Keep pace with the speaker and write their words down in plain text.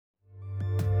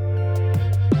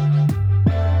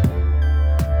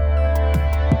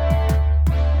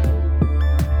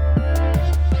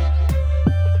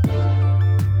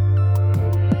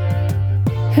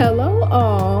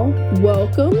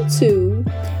to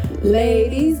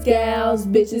Ladies, Gals,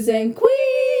 Bitches, and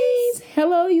Queens.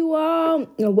 Hello, you all,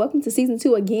 and welcome to season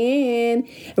 2 again.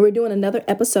 And we're doing another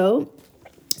episode.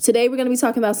 Today, we're going to be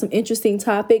talking about some interesting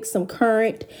topics, some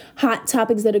current hot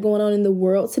topics that are going on in the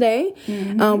world today.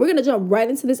 We're going to jump right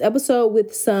into this episode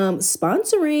with some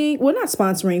sponsoring. Well, not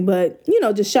sponsoring, but,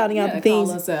 just shouting out the things.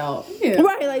 Call us out. Yeah.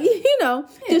 Right,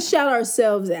 just shout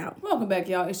ourselves out. Welcome back,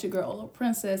 y'all. It's your girl,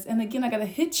 OloPrincess. And again, I got to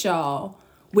hit y'all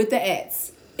with the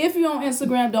ads. If you're on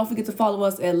Instagram, don't forget to follow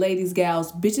us at Ladies,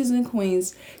 Gals, Bitches, and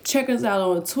Queens. Check us out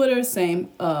on Twitter, same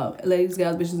Ladies,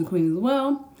 Gals, Bitches, and Queens as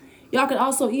well. Y'all can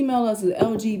also email us at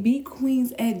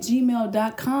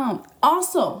lgbqueens@gmail.com.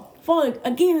 Also,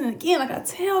 again and again, like I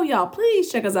tell y'all,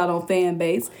 please check us out on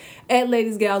Fanbase at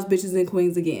Ladies, Gals, Bitches, and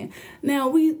Queens again. Now,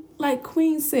 we, like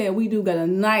Queen said, we do got a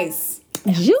nice,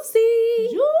 juicy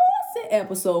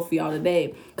episode for y'all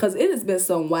today, because it has been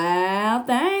some wild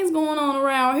things going on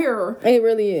around here. It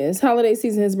really is. Holiday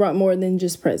season has brought more than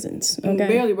just presents. Okay?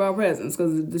 Barely brought presents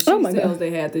because the shit sales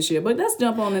they had this year. But let's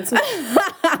jump on into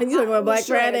You talking about Black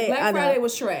Friday? Black Friday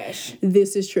was trash.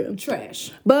 This is true.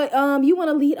 Trash. But you want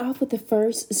to lead off with the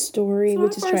first story,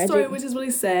 which is tragic. Story, which is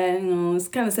really sad. It's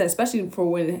kind of sad, especially for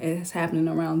what is happening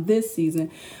around this season.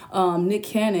 Nick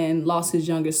Canon lost his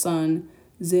younger son,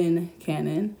 Zen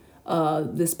Canon,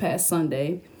 this past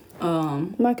Sunday.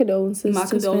 My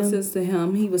condolences to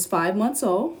him. He was 5 months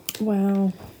old.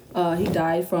 Wow. He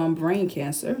died from brain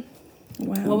cancer.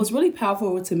 Wow. What was really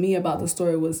powerful to me about the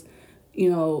story was,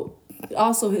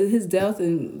 also his death,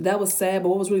 and that was sad, but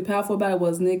what was really powerful about it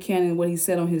was Nick Canon, what he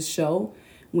said on his show,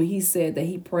 when he said that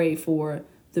he prayed for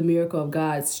the miracle of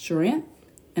God's strength.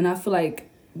 And I feel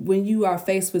like when you are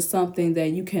faced with something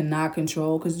that you cannot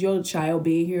control, because your child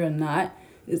being here or not,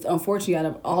 is unfortunately out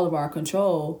of all of our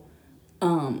control,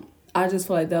 I just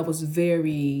feel like that was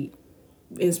very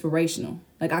inspirational.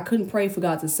 Like, I couldn't pray for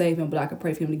God to save him, but I could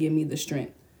pray for him to give me the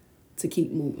strength to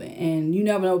keep moving. And you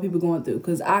never know what people are going through,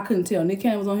 because I couldn't tell. Nick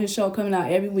Canon was on his show coming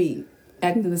out every week,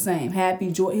 acting the same,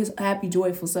 his happy,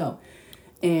 joyful self.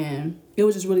 And it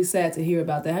was just really sad to hear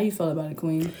about that. How you felt about it,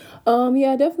 Queen?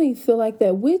 Yeah, I definitely feel like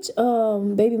that. Which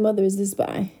baby mother is this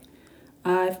by?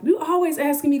 You always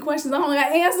asking me questions I don't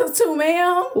got answers to,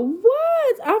 ma'am.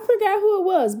 What? I forgot who it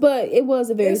was, but it was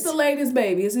a very... It's the latest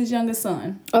baby. It's his youngest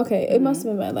son. Okay, it must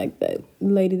have been by, like, that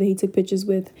lady that he took pictures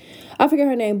with. I forget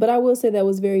her name, but I will say that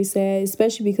was very sad,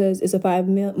 especially because it's a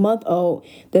 5-month-old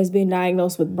that's been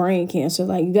diagnosed with brain cancer.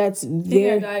 Like, that's very... He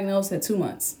got diagnosed at 2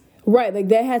 months. Right, like,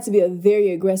 that had to be a very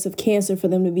aggressive cancer for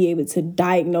them to be able to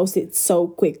diagnose it so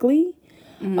quickly.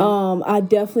 I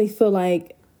definitely feel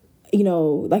like,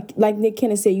 like Nick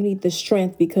Canon said, you need the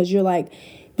strength, because you're like,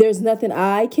 there's nothing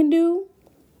I can do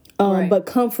but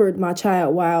comfort my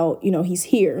child while, he's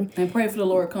here. And pray for the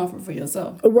Lord comfort for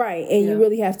yourself. Right, and you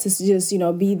really have to just,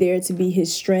 be there to be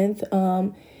his strength.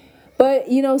 But,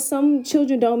 some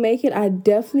children don't make it. I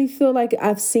definitely feel like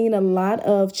I've seen a lot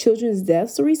of children's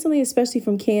deaths recently, especially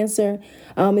from cancer.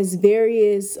 It's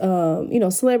various,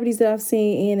 celebrities that I've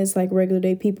seen, and it's like regular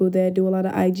day people that do a lot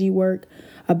of IG work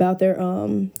about their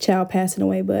child passing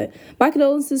away. But my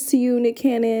condolences to you, Nick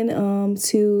Canon,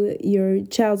 to your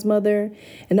child's mother,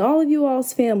 and all of you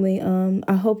all's family.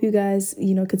 I hope you guys,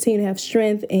 continue to have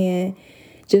strength and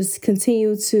just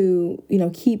continue to,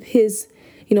 keep his,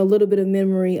 little bit of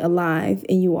memory alive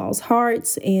in you all's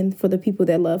hearts, and for the people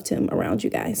that loved him around you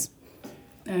guys.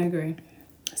 I agree.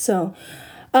 So,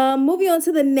 moving on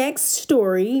to the next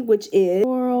story, which is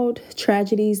world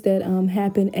tragedies that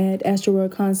happened at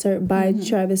AstroWorld concert by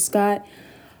Travis Scott.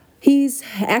 He's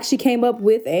actually came up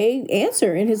with a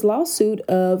answer in his lawsuit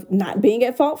of not being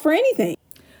at fault for anything.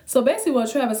 So basically,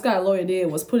 what Travis Scott's lawyer did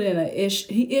was put in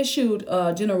he issued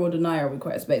a general denial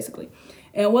request, basically.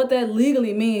 And what that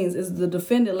legally means is the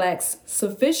defendant lacks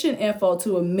sufficient info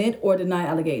to admit or deny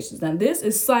allegations. Now, this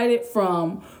is cited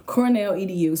from Cornell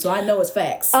EDU, so I know it's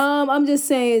facts. I'm just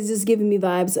saying, it's just giving me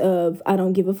vibes of I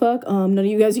don't give a fuck. None of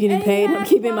you guys are getting paid. I'm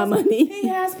keeping my money. He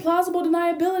has plausible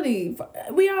deniability.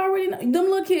 We already know. Them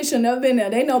little kids should never been there.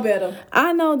 They know better.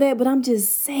 I know that, but I'm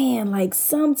just saying, like,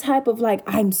 some type of, like,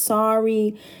 I'm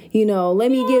sorry. Let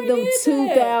me give them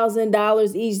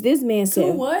 $2,000 each. This man said,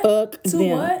 to what? Fuck to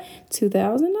them. What?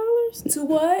 $2,000? To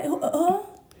what?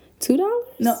 $2?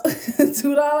 No,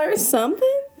 $2?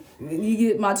 Something? You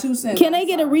get my 2 cents. Can they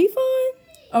get a refund?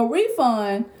 A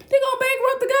refund? They gonna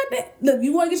bankrupt the goddamn. Look,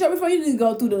 you want to get your refund, you need to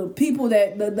go through the people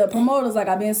that the promoters, like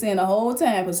I've been saying the whole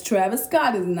time, because Travis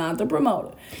Scott is not the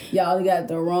promoter. Y'all got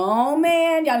the wrong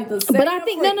man. Y'all need to set But I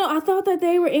think no, I thought that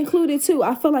they were included too.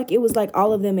 I feel like it was like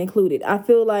all of them included. I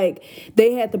feel like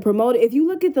they had the promoter. If you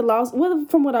look at the lawsuit, well,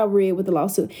 from what I read with the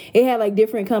lawsuit, it had like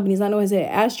different companies. I know it said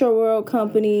AstroWorld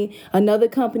Company, another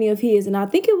company of his, and I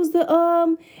think it was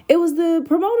the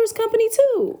promoter's company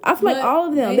too. I feel like all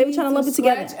of them. They were trying to lump it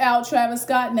together. Scratch out Travis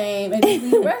Scott name and just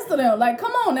leave the rest of them. Like,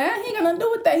 come on now, he ain't got nothing to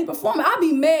do with that. He performing. I'd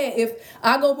be mad if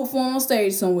I go perform on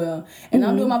stage somewhere and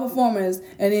I'm doing my performance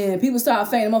and then people start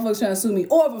fainting, motherfuckers trying to sue me.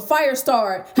 Or if a fire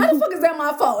start, how the fuck is that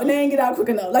my fault? And they ain't get out quick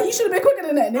enough. Like, you should have been quicker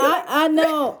than that,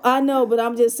 nigga. I know, but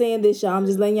I'm just saying this, y'all. I'm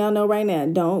just letting y'all know right now.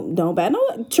 Don't buy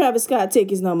no Travis Scott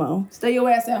tickets no more. Stay your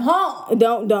ass at home.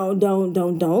 Don't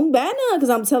buy none, because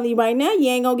I'm telling you right now, you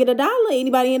ain't gonna get $1.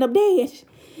 Anybody end up dead.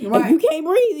 Right. If you can't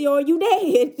breathe or you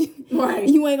dead, right,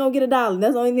 you ain't gonna get $1.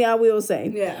 That's the only thing I will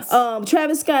say. Yes.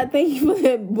 Travis Scott, thank you for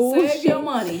that bullshit. Save your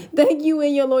money. Thank you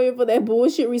and your lawyer for that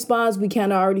bullshit response. We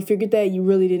kind of already figured that. You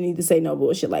really didn't need to say no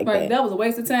bullshit like that. That was a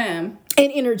waste of time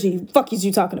and energy. Fuck is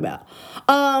you talking about?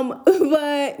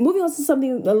 But moving on to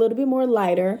something a little bit more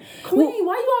lighter. Queen,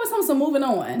 why you always talking some moving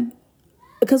on?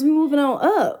 Because we moving on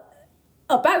up.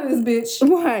 Up out of this bitch.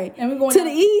 Right. And we're going to the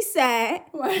east side.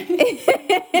 Right.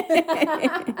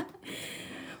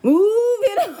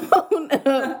 Moving on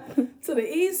up. To the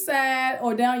east side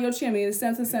or down your chimney. The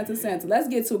center. Let's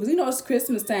get to it. Because you know it's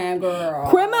Christmas time, girl.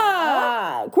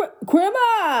 Crema.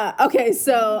 Okay,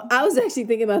 so I was actually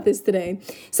thinking about this today.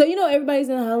 So, you know, everybody's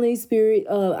in the holiday spirit.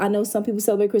 I know some people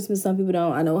celebrate Christmas, some people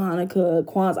don't. I know Hanukkah,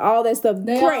 Kwanzaa, all that stuff.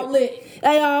 They all lit.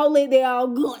 They all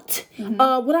good.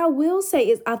 Mm-hmm. What I will say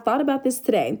is I thought about this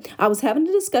today. I was having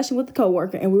a discussion with a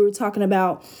coworker and we were talking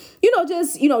about,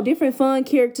 different fun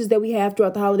characters that we have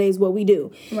throughout the holidays, what we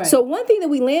do. Right. So one thing that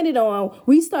we landed on,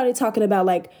 we started talking about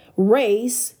like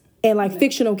race and like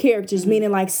fictional characters,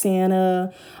 meaning like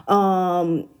Santa,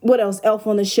 what else? Elf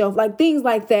on the Shelf, like things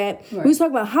like that. Right. We was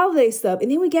talking about holiday stuff.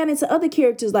 And then we got into other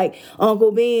characters like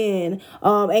Uncle Ben,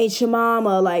 Aunt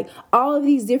Jemima, like all of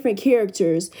these different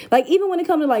characters. Like even when it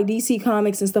comes to like DC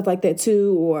Comics and stuff like that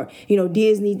too, or,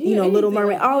 Disney, Little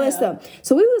Mermaid, all that stuff.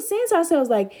 So we were saying to ourselves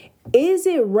like, is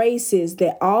it racist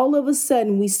that all of a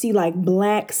sudden we see like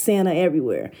black Santa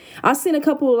everywhere? I've seen a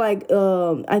couple like,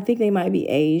 I think they might be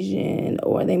Asian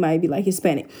or they might be like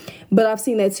Hispanic, but I've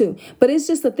seen that too. But it's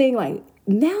just a thing like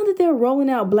now that they're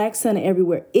rolling out black Santa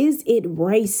everywhere, is it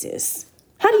racist?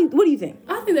 What do you think?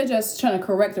 I think they're just trying to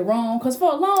correct the wrong, because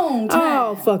for a long time,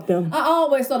 oh, fuck them. I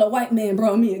always thought a white man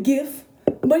brought me a gift.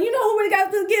 But you know who really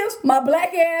got the gifts? My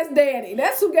black ass daddy.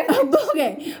 That's who got the gifts.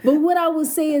 Okay. But what I would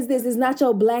say is this: it's not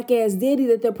your black ass daddy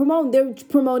that they're promoting. They're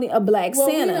promoting a black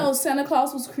Santa. We know Santa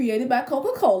Claus was created by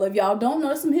Coca-Cola. If y'all don't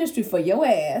know some history for your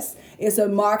ass, it's a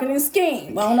marketing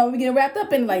scheme. I don't know if we get wrapped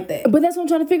up in it like that. But that's what I'm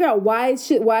trying to figure out. Why is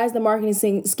the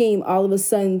marketing scheme all of a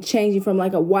sudden changing from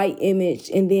like a white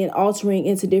image and then altering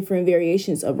into different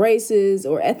variations of races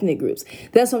or ethnic groups?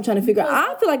 That's what I'm trying to figure out.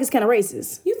 I feel like it's kind of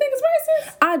racist. You think it's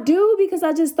racist? I do, because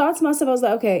I just thought to myself, I was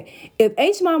like, okay, if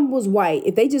H-Mom was white,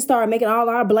 if they just started making all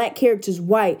our black characters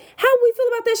white, how would we feel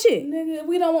about that shit? Nigga,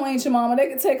 we don't want Ancient Mama. They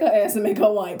can take her ass and make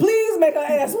her white. Please make her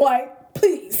ass white.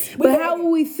 Please. But how would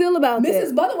we feel about that?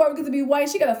 Mrs. Butterworth gets to be white.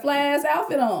 She got a fly-ass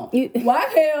outfit on. Why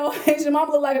hell Ancient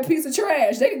Mama look like a piece of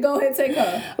trash? They could go ahead and take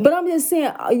her. But I'm just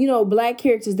saying, black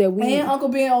characters that we... And Uncle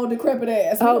Ben, old decrepit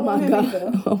ass. Oh my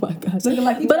God. Oh my gosh. Looking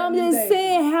like but I'm just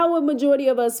saying, how would majority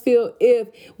of us feel if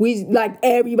we, like,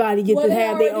 everybody get to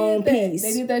have their own piece?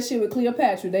 They did that shit with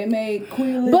Cleopatra. They made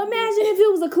Queen Elizabeth. But imagine if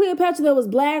it was a Cleopatra that was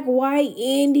black, white,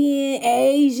 Indian,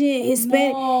 Asian,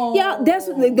 Hispanic. No. Yeah, that's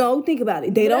what they don't think about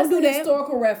it. They don't do that.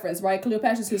 Historical reference, right?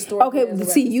 Cleopatra's historical. Okay,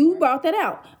 see, you brought that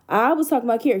out. I was talking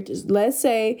about characters. Let's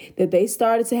say that they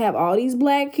started to have all these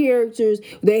black characters.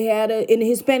 They had in the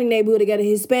Hispanic neighborhood, they got a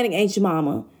Hispanic Aunt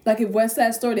Jemima. Like if West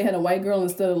Side Story, they had a white girl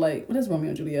instead of like, what is Romeo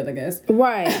and Juliet, I guess.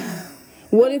 Right.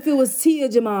 What if it was Tia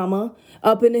Jemima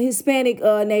up in the Hispanic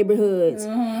neighborhoods?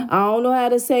 Mm-hmm. I don't know how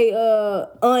to say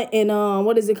aunt and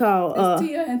what is it called?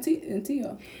 It's Tia and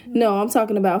Tia. No, I'm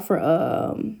talking about for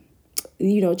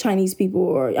Chinese people,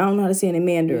 or I don't know how to say it in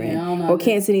Mandarin, or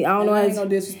Cantonese. I don't know how to. Ain't no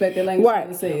disrespect that language.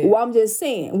 Right. Well, I'm just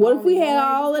saying. What if we had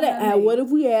all of that? What if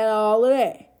we had all of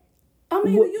that? I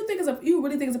mean, you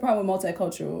really think it's a problem with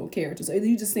multicultural characters, or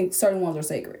you just think certain ones are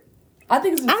sacred? I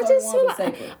think it's just certain ones are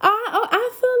sacred. I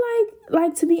feel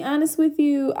like to be honest with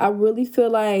you, I really feel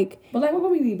like. But like, what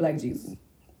would we need Black Jesus?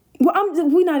 Well,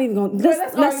 we're not even going.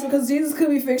 Let's because Jesus could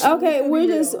be fictional. Okay,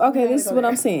 this is what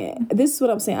I'm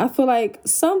saying. I feel like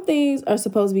some things are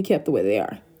supposed to be kept the way they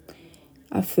are.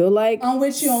 I feel like I'm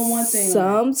with you on one thing.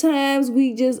 Sometimes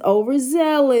we just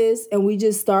overzealous and we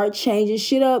just start changing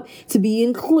shit up to be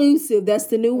inclusive. That's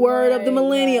the new word of the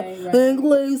millennium. Right.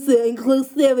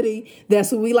 Inclusivity.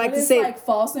 That's what we like to say. It's like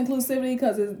false inclusivity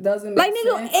because it doesn't make sense.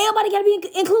 Nigga, everybody gotta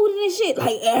be included in shit.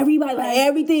 Like everybody, like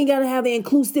everything gotta have an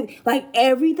inclusivity. Like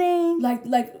everything. Like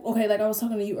I was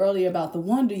talking to you earlier about the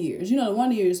Wonder Years. You know, the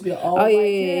Wonder Years used to be an all white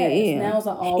cast. Now it's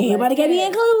an all black everybody gotta be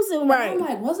inclusive, right? And I'm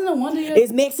like, wasn't the Wonder Years?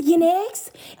 Is Mexican next?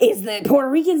 Is the Puerto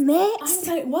Ricans next? I was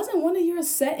like, wasn't Wonder Years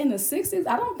set in the 60s?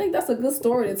 I don't think that's a good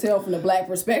story to tell from the black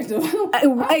perspective.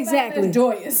 Exactly. That's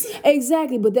joyous.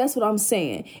 Exactly, but that's what I'm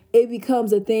saying. It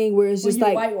becomes a thing where it's just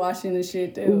like whitewashing and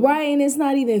shit too. Right, and it's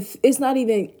not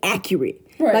even accurate.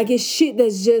 Right. Like it's shit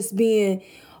that's just being,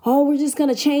 we're just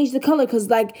gonna change the color because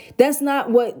like that's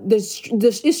not what the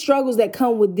struggles that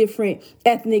come with different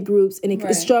ethnic groups and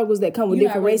the struggles that come with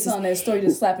different races. You're not telling that story,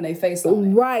 just slapping their face on it.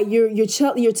 Right, you're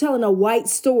telling a white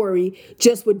story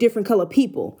just with different color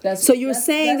people. So you're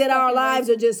saying that our lives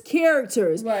are just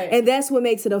characters, right? And that's what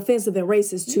makes it offensive and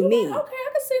racist to me. Okay, I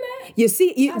can see that. You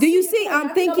see, do you see? I'm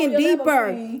thinking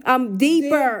deeper. I'm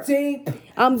deeper. Deep.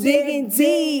 I'm digging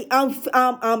deep. I'm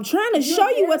trying to show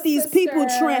you what these people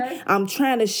I'm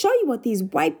trying to show you what these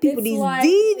white people, these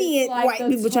deviant white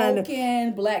people trying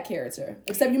to. Black character,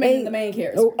 except you're making the main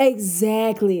character. Oh,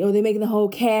 exactly. Or they're making the whole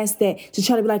cast that to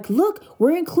try to be like, look,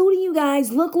 we're including you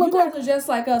guys. Look. You guys are just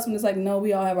like us. When it's like, no,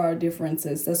 we all have our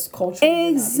differences. That's culturally.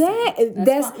 Exactly.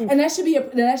 That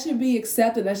should be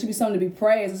accepted. That should be something to be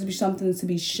praised. That should be something to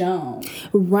be shown.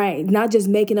 Right. Not just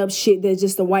making up shit that's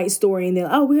just a white story and then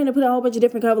we're gonna put a whole bunch of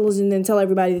different colors and then tell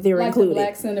everybody that they're included. Like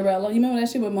Black Cinderella. You remember that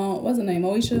shit with what's her name?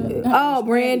 Moesha?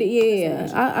 Brandy. Yeah.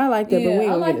 I like that, but we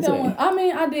don't get into it. I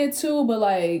mean, I did too, but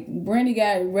like Brandy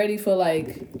got ready for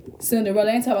like Cinderella.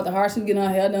 They ain't talking about the heart. She was getting her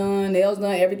hair done, nails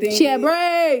done, everything. She had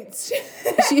braids.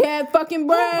 She had fucking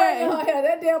braids. Her hair?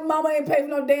 That damn mama ain't paid for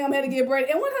no damn hair to get braided.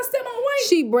 And when her stepmama white?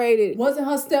 She braided. Wasn't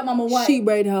her stepmama white? She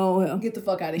braided her own hair. Get the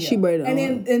fuck out of here. She braided her own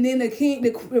hair. And then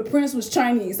the prince was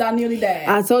Chinese. I nearly died.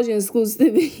 I told you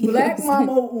exclusivity. Black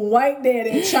mama, white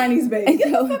daddy, and Chinese baby.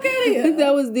 Get the fuck out of here.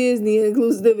 That was Disney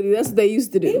inclusivity. That's what they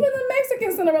used to do. Even the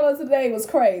Mexican Cinderella today was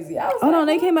crazy.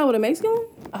 They came out with a Mexican one?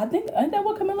 I think, ain't that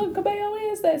what Camila Cabello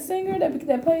is? That singer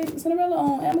that played Cinderella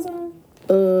on Amazon?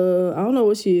 I don't know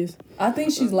what she is. I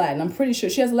think she's Latin. I'm pretty sure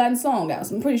she has a Latin song,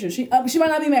 guys. I'm pretty sure she might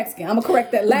not be Mexican. I'm gonna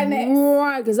correct that. Latinx.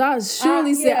 Right, because I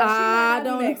surely said I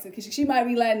don't. Be Mexican. She might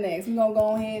be Latinx. We're gonna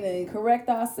go ahead and correct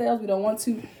ourselves. We don't want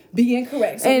to be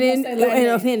incorrect. So and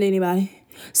offend anybody.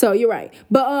 So you're right,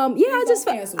 but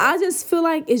I just feel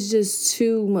like it's just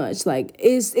too much. Like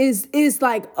it's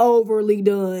like overly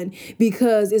done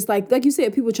because it's like you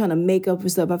said, people trying to make up for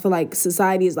stuff. I feel like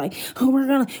society is like, we're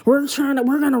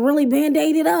gonna really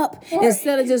band-aid it up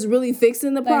instead of just really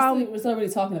fixing the problem. We're still really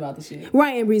talking about the shit,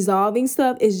 right? And resolving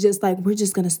stuff is just like we're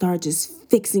just gonna start just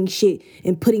fixing shit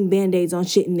and putting band-aids on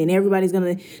shit, and then everybody's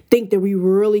gonna think that we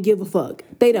really give a fuck.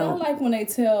 They don't. I like when they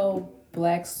tell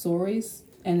black stories.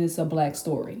 And it's a black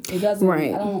story. It doesn't.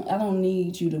 Right. I don't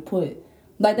need you to put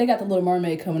like they got the Little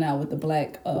Mermaid coming out with the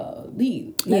black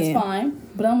lead. That's fine.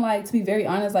 But I'm like, to be very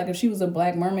honest, like if she was a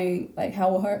black mermaid, like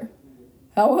how would her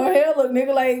hair look,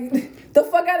 nigga? Like the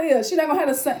fuck out of here. She not gonna have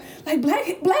the same. Like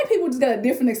black people just got a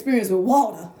different experience with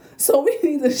water. So we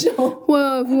need to show.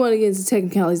 Well, if you want to get into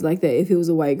technicalities like that, if it was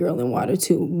a white girl in water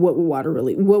too, what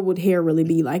would hair really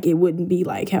be like? It wouldn't be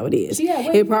like how it is.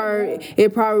 It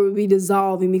probably would be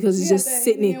dissolving because it's just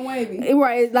sitting in.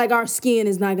 Right, like our skin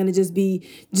is not gonna just be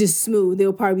smooth.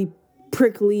 It'll probably be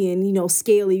prickly and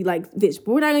scaly like fish.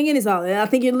 But we're not gonna get into all that. I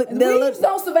think we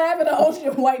don't survive in the ocean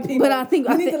of white people. But I think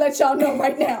we need to let y'all know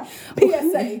right now.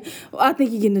 PSA. I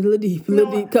think you're getting a little deep.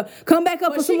 Come back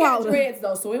up for some water. She got dreads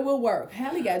though, so it will work.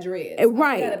 Hallie got dreads.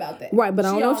 Right. I forgot about that. Right, but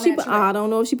I don't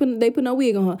know if they put no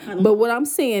wig on her. But what I'm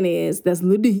saying is that's a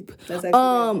little deep. That's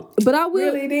actually but I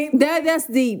will really deep. That's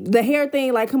deep. The hair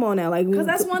thing, like, come on now, like, because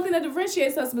that's one thing that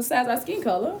differentiates us besides our skin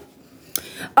color.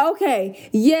 Okay,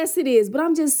 yes it is, but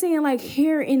I'm just saying, like,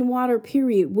 hair in water,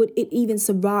 period, would it even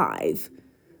survive?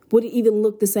 Would it even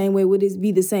look the same way? Would it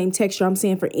be the same texture? I'm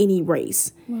saying for any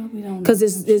race. Well, we don't. Because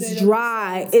it's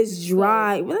dry. It's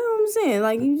dry. Well, I'm saying,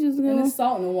 like, you just and it's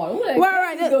salt in the water.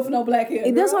 Right. Good for no black hair.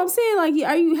 Girl. That's what I'm saying. Like,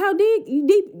 how deep? You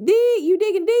deep? You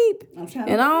digging deep? I'm trying.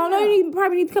 And I don't know. You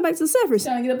probably need to come back to the surface.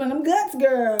 Trying to get up in them guts,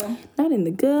 girl. Not in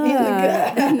the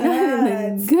guts. Not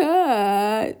in the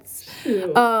guts.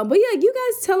 But yeah, you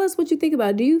guys tell us what you think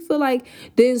about it. Do you feel like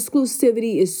the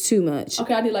exclusivity is too much?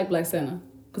 Okay, I did like Black Santa.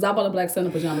 Because I bought a Black Santa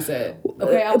pajama set.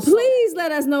 Okay, please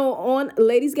let us know on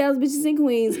Ladies, Gals, Bitches, and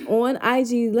Queens on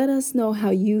IG. Let us know how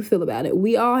you feel about it.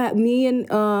 We all have, me and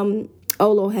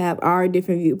Olo have our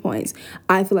different viewpoints.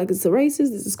 I feel like it's a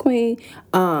racist. This is Queen.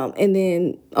 And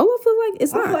then Olo feels like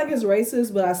it's not. I feel like it's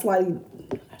racist, but I slightly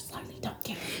don't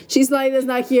care. She slightly does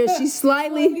not care. She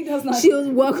slightly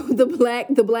she'll welcome the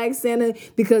black Santa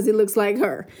because it looks like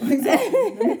her.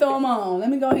 Exactly. Let me throw him on. Let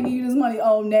me go ahead and give you this money,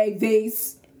 old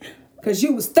Navies. Because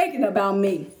you was thinking about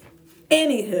me.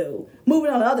 Anywho,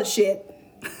 moving on to other shit.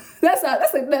 That's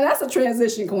a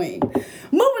transition queen.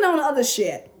 Moving on to other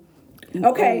shit.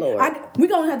 Okay, we're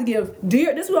going to have to give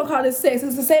Dear, this we're going to call this sex.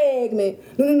 It's a segment.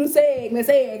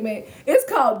 Segment.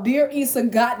 It's called Dear Issa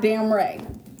Goddamn Rae.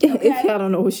 Okay? If y'all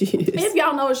don't know what she is. If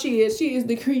y'all know what she is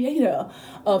the creator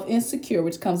of Insecure,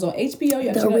 which comes on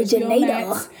HBO. The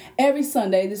originator. Every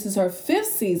Sunday. This is her 5th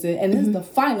season, and this is the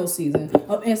final season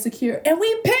of Insecure. And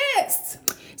we pissed!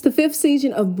 It's the 5th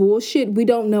season of bullshit. We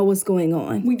don't know what's going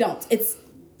on. We don't.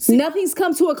 Nothing's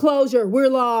come to a closure. We're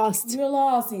lost. We're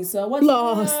lost, Issa. What's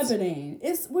happening?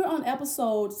 We're on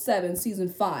episode 7, season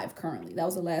 5 currently. That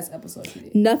was the last episode she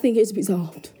did. Nothing is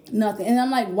resolved. Nothing. And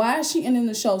I'm like, why is she ending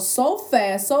the show so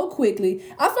fast, so quickly?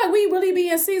 I feel like we really be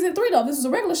in season 3 though. This is a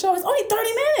regular show. It's only 30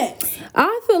 minutes.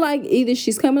 I feel like either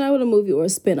she's coming out with a movie or a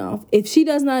spinoff. If she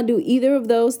does not do either of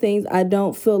those things, I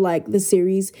don't feel like the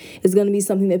series is going to be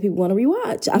something that people want to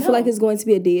rewatch. I feel like it's going to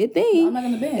be a dead thing. No, I'm not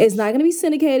going to binge. It's not going to be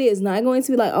syndicated. It's not going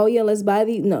to be like, oh yeah, let's buy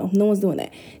these. No one's doing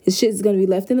that. This shit is going to be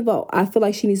left in the vault. I feel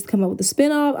like she needs to come out with a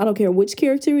spinoff. I don't care which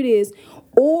character it is.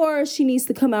 Or she needs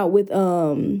to come out with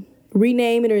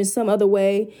rename it or in some other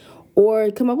way,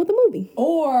 or come up with a movie,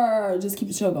 or just keep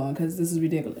the show going because this is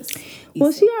ridiculous.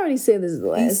 Well, she already said this is the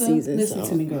last season. Listen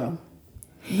to me, girl.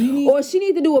 Or she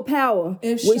need to do a power.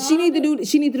 She need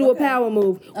to do a power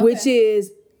move, which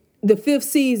is the 5th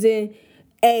season,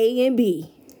 A and B.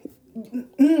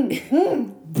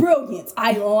 Brilliant.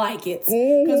 I like it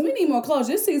because we need more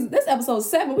closure. This episode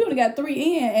 7. We only got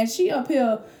 3 in, and she up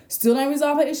here still ain't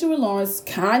resolved her issue with Lawrence.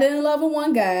 Kind of in love with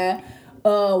one guy.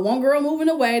 One girl moving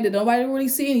away that nobody really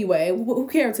see anyway. Who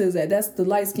character is that? That's the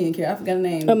light-skinned character. I forgot the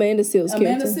name. Amanda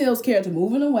Seales' character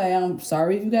moving away. I'm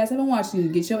sorry if you guys haven't watched it. You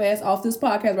get your ass off this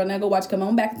podcast right now. Go watch. Come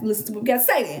on back and listen to what we got to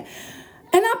say then.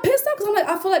 And I'm pissed off because I'm like,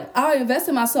 I feel like I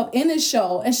invested myself in this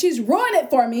show and she's ruined it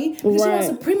for me because she wants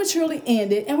to prematurely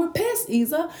end it. And we're pissed,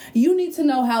 Issa. You need to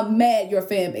know how mad your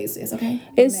fan base is, okay?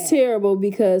 It's terrible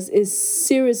because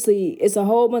it's a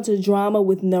whole bunch of drama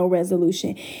with no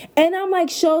resolution. And I'm like,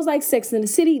 shows like Sex and the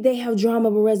City, they have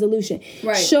drama but resolution.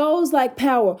 Right. Shows like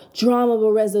Power, drama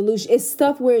but resolution. It's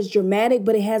stuff where it's dramatic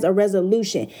but it has a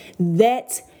resolution.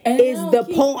 That is the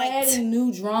point. Adding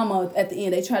new drama at the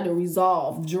end. They tried to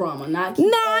resolve drama,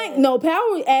 No,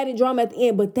 Power added drama at the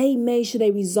end, but they made sure they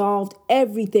resolved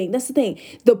everything. That's the thing.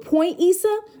 The point,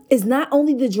 Issa, is not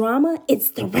only the drama;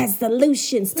 it's the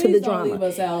resolutions to the drama. Leave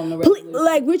us out on the resolution.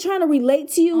 Like we're trying to relate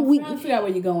to you. I'm trying to figure out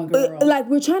where you're going, girl. Like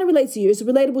we're trying to relate to you. It's a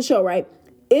relatable show, right?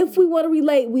 If we want to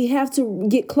relate, we have to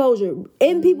get closure.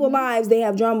 In people's lives, they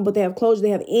have drama, but they have closure. They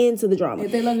have end to the drama.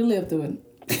 If they let you live through it.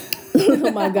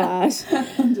 Oh my gosh.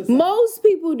 Most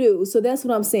people do. So that's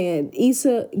what I'm saying.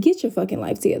 Issa, get your fucking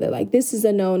life together. Like, this is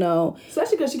a no-no.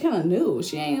 Especially because she kind of knew.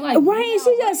 She ain't like... Right,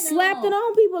 she just slapped it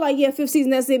on people. Like, yeah, 5th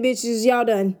season, that's it, bitches. Y'all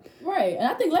done. Right. And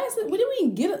I think last... We didn't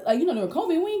even get it. Like, during COVID,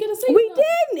 we didn't get a season. We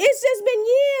didn't. It's just been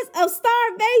years of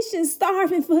starvation.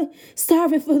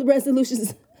 Starving for the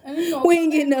resolutions. And we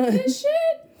ain't getting none. This shit...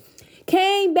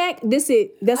 Came back. That's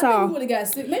it. That's all. We would have got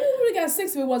sick. Maybe we would have got sick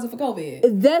if it wasn't for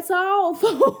COVID. That's all,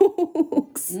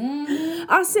 folks.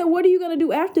 I said, what are you gonna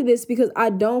do after this? Because I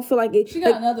don't feel like it. She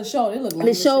got another show. It looked like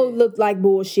the show looked like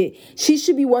bullshit. She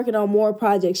should be working on more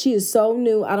projects. She is so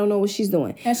new. I don't know what she's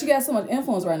doing. And she got so much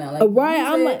influence right now. Like,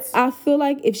 right. I feel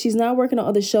like if she's not working on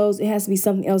other shows, it has to be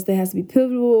something else that has to be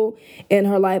pivotal in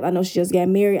her life. I know she just got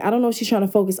married. I don't know if she's trying to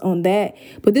focus on that,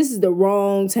 but this is the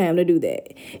wrong time to do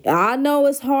that. I know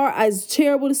it's hard. It's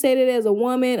terrible to say that as a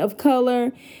woman of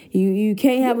color. You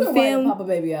can't have a family. Pop a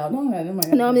baby out.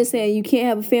 No, I'm just saying you can't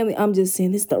have a family. I'm just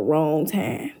saying it's the wrong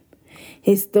time.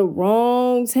 It's the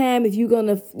wrong time if you're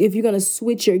gonna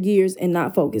switch your gears and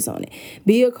not focus on it.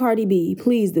 Be a Cardi B,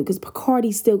 please do, because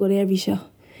Cardi still go to every show.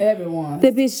 Everyone.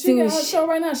 The bitch she got her show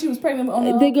right now. She was pregnant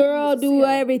on the girl do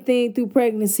everything through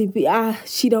pregnancy.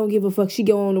 She don't give a fuck. She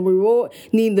go on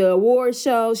the award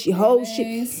show. She hosts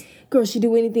shit. Girl, she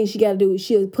do anything she gotta do.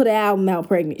 She'll put an album out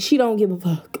pregnant. She don't give a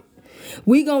fuck.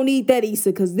 We gonna need that,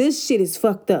 Issa, because this shit is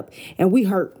fucked up. And we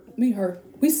hurt. We hurt.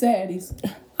 We saddies.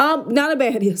 Not a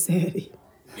baddie, a saddie.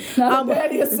 Not a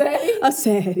baddie, a saddie? A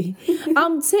saddie.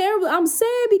 I'm terrible. I'm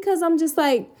sad because I'm just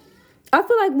like, I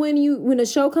feel like when a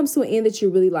show comes to an end that you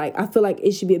really like, I feel like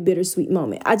it should be a bittersweet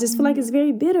moment. I just feel like it's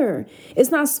very bitter.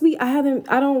 It's not sweet. I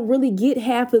don't really get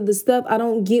half of the stuff. I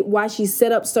don't get why she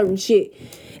set up certain shit.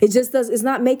 It just does. It's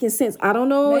not making sense. I don't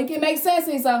know. Make it make sense,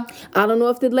 Issa. I don't know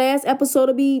if the last episode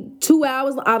will be 2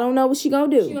 hours. I don't know what she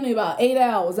gonna do. She gonna need about 8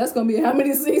 hours. That's gonna be how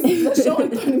many seasons? That's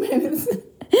only 30 minutes.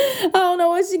 I don't know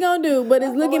what she gonna do, but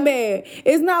it's looking bad.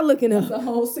 It's not looking up. The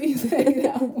whole season. 8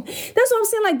 hours. That's what I'm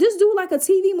saying. Like, just do like a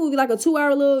TV movie, like a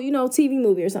 2-hour little, TV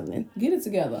movie or something. Get it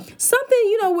together.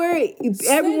 Something, where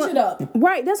everyone. Switch it up.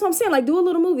 Right. That's what I'm saying. Like, do a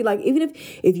little movie. Like, even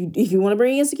if you want to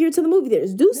bring Insecure to the movie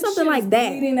theaters, do something like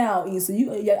that. Bleeding out, Issa.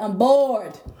 I'm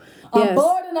bored. I'm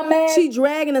bored and I'm mad. She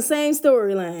dragging the same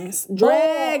storylines,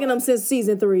 dragging them since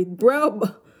season 3, bro.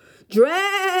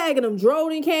 Dragging them.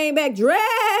 Droden came back,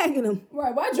 dragging them.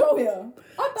 Right, why Joe here?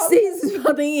 I thought season's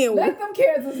about to end. Let them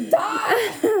characters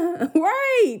die.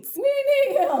 Right. We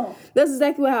need him. That's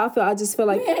exactly how I feel. I just feel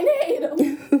like, we need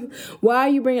him. Why are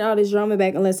you bringing all this drama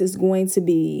back unless it's going to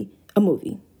be a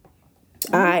movie?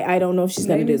 I don't know if she's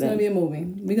gonna do that. Maybe it's gonna be a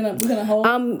movie. We're gonna hold.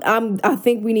 I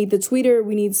think we need to tweet her.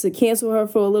 We need to cancel her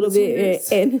for a little bit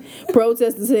and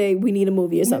protest to say we need a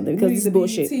movie or something because this is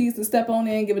bullshit. BETs to step on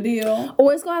in and give a deal.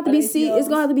 Or it's gonna have to be It's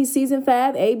gonna have to be season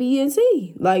 5 A, B, and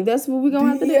C. Like that's what we're gonna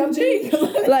have to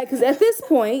do. Like, because at this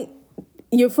point,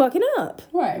 you're fucking up.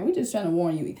 Right. We're just trying to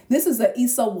warn you. This is a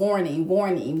Issa warning.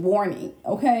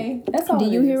 Okay, that's all. Do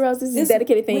you hear us? This is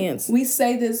dedicated fans. We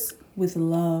say this with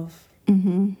love.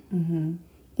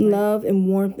 Love and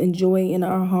warmth and joy in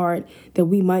our heart that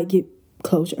we might get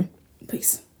closure.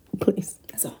 Please.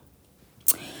 That's all.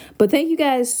 But thank you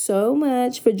guys so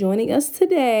much for joining us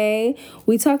today.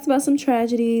 We talked about some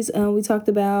tragedies. We talked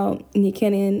about Nick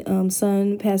Canon,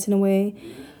 son passing away,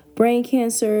 brain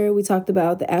cancer. We talked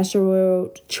about the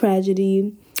AstroWorld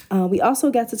tragedy. We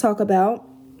also got to talk about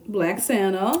Black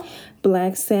Santa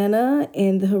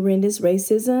and the horrendous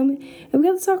racism. And we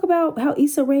got to talk about how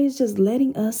Issa Rae is just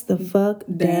letting us the fuck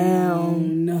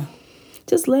down.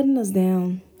 Just letting us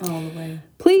down. All the way.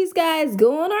 Please, guys,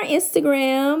 go on our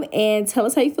Instagram and tell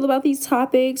us how you feel about these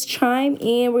topics. Chime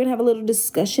in. We're going to have a little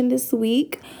discussion this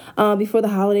week before the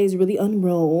holidays really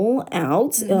unroll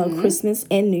out. Christmas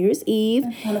and New Year's Eve.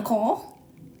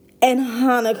 And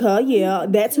Hanukkah, yeah,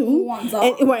 that too. And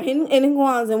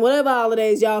Kwanzaa and whatever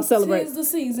holidays y'all celebrate. Tis the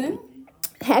season.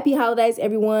 Happy holidays,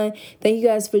 everyone. Thank you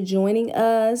guys for joining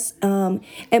us. And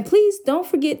please don't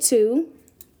forget to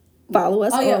follow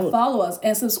us. Follow us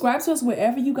and subscribe to us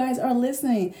wherever you guys are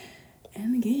listening.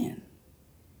 And again,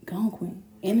 go on, Queen.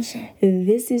 In the show.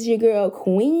 This is your girl,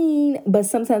 Queen, but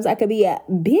sometimes I could be a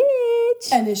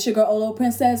bitch. And it's your girl,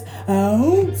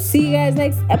 OloPrincess. See you guys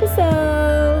next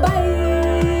episode. Bye.